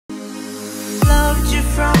you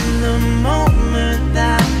from the moment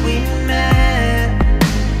that we met.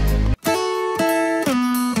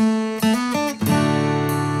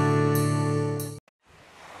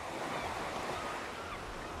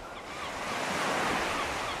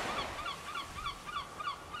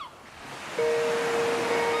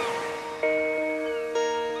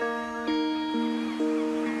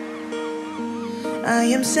 I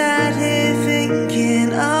am sat here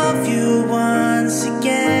thinking of you once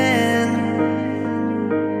again.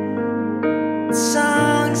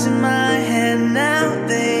 Songs in my head now,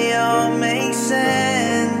 they all make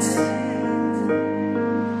sense.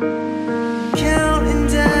 Counting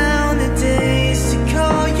down the days to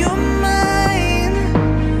call you mine,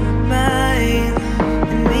 mine.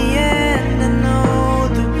 In the end I know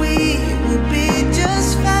that we will be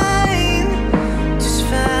just fine, just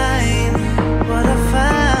fine. What I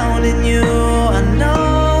found in you, I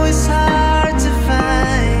know it's hard to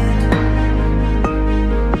find.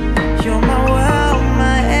 You're my world,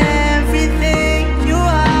 my everything. You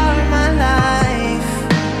are my life.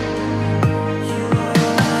 You are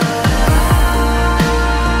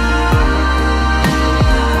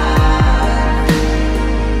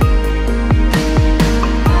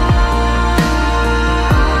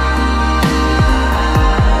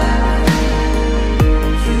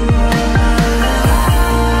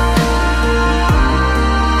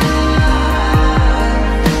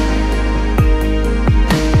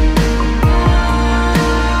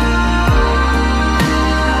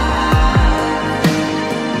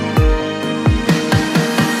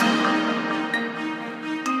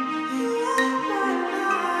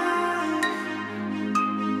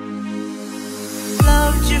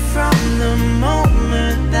loved you from the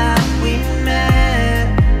moment that we met.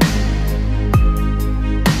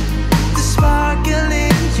 The sparkle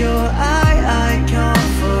in your eye, I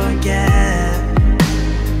can't forget.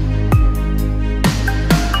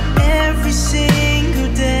 Every single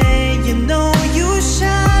day, you know you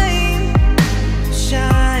shine,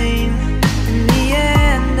 shine. In the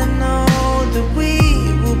end, I know that we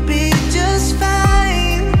will be just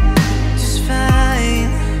fine, just fine.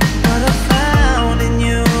 What I found in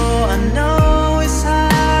you, I know it's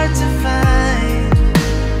hard to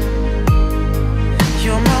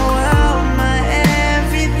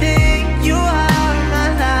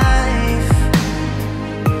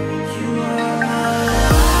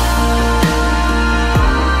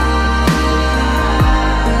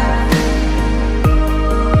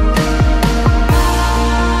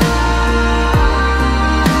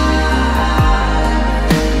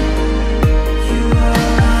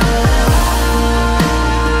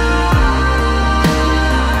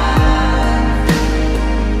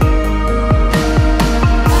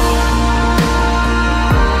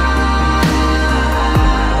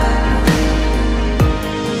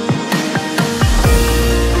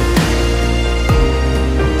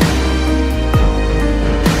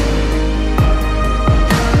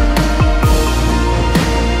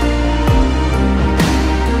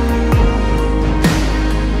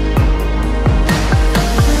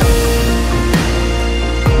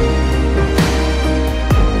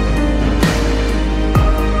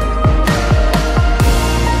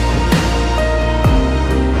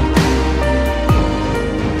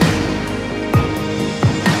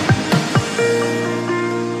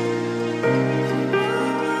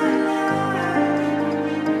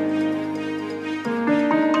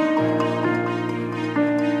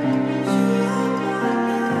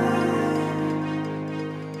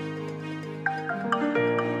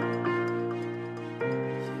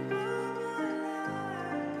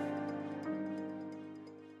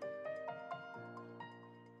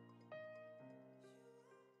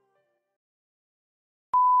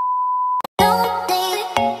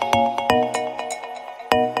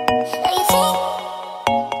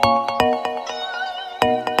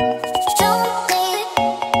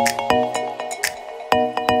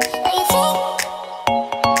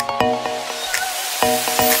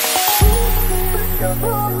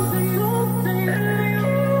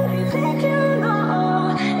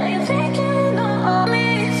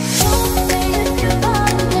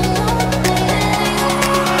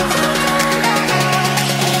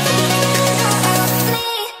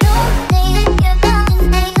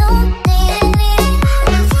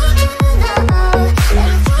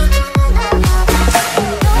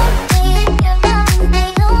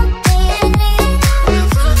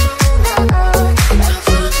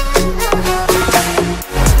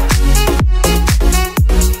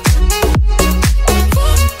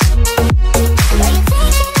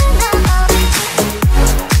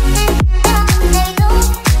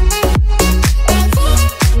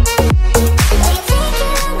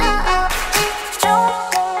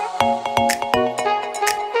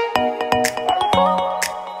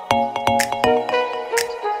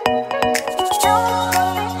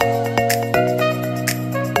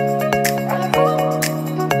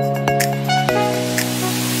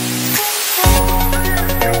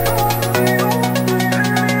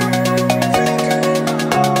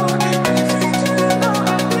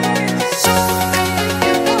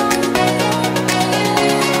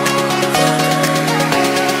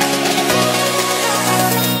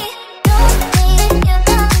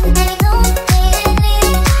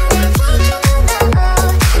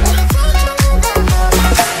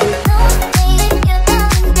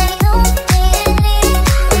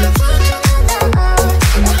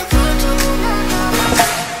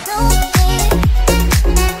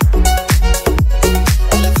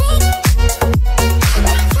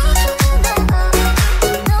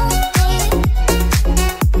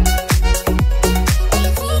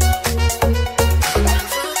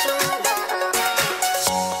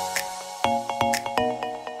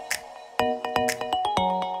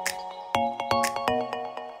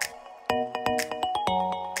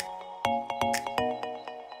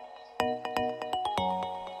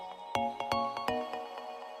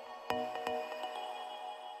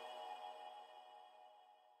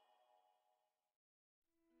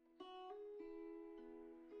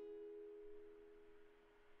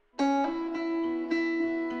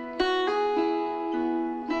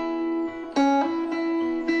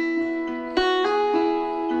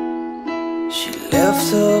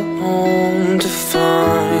her home to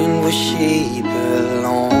find where she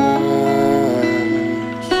belongs.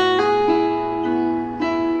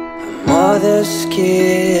 Her mother's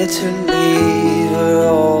scared to leave her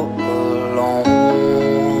all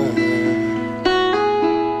alone,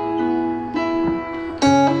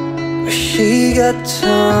 but she got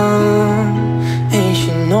time and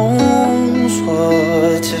she knows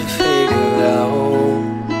what to figure out.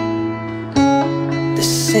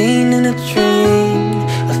 This ain't in a dream,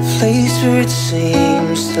 a place where it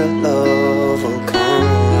seems that love will come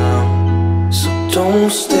around. So don't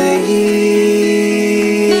stay,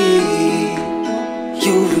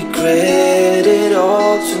 you regret it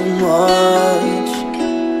all too much.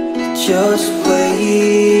 Just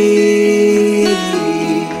wait,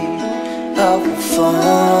 I will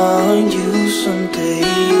find you someday.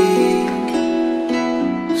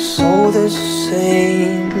 So the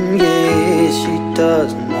same, yeah, she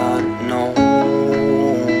does not know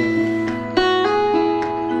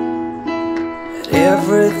that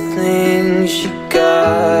everything she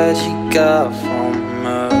got from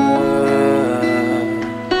her.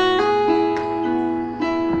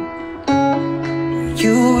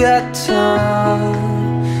 You got time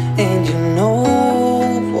and you know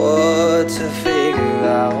what to figure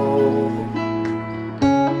out.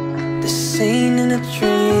 This ain't in a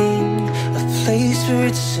dream, a place where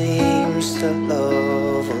it seems that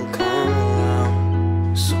love will come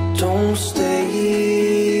around. So don't stay,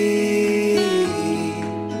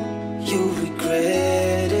 you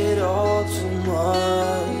regret it all too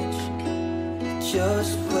much.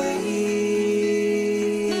 Just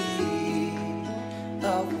wait, I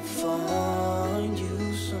will find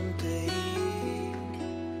you someday.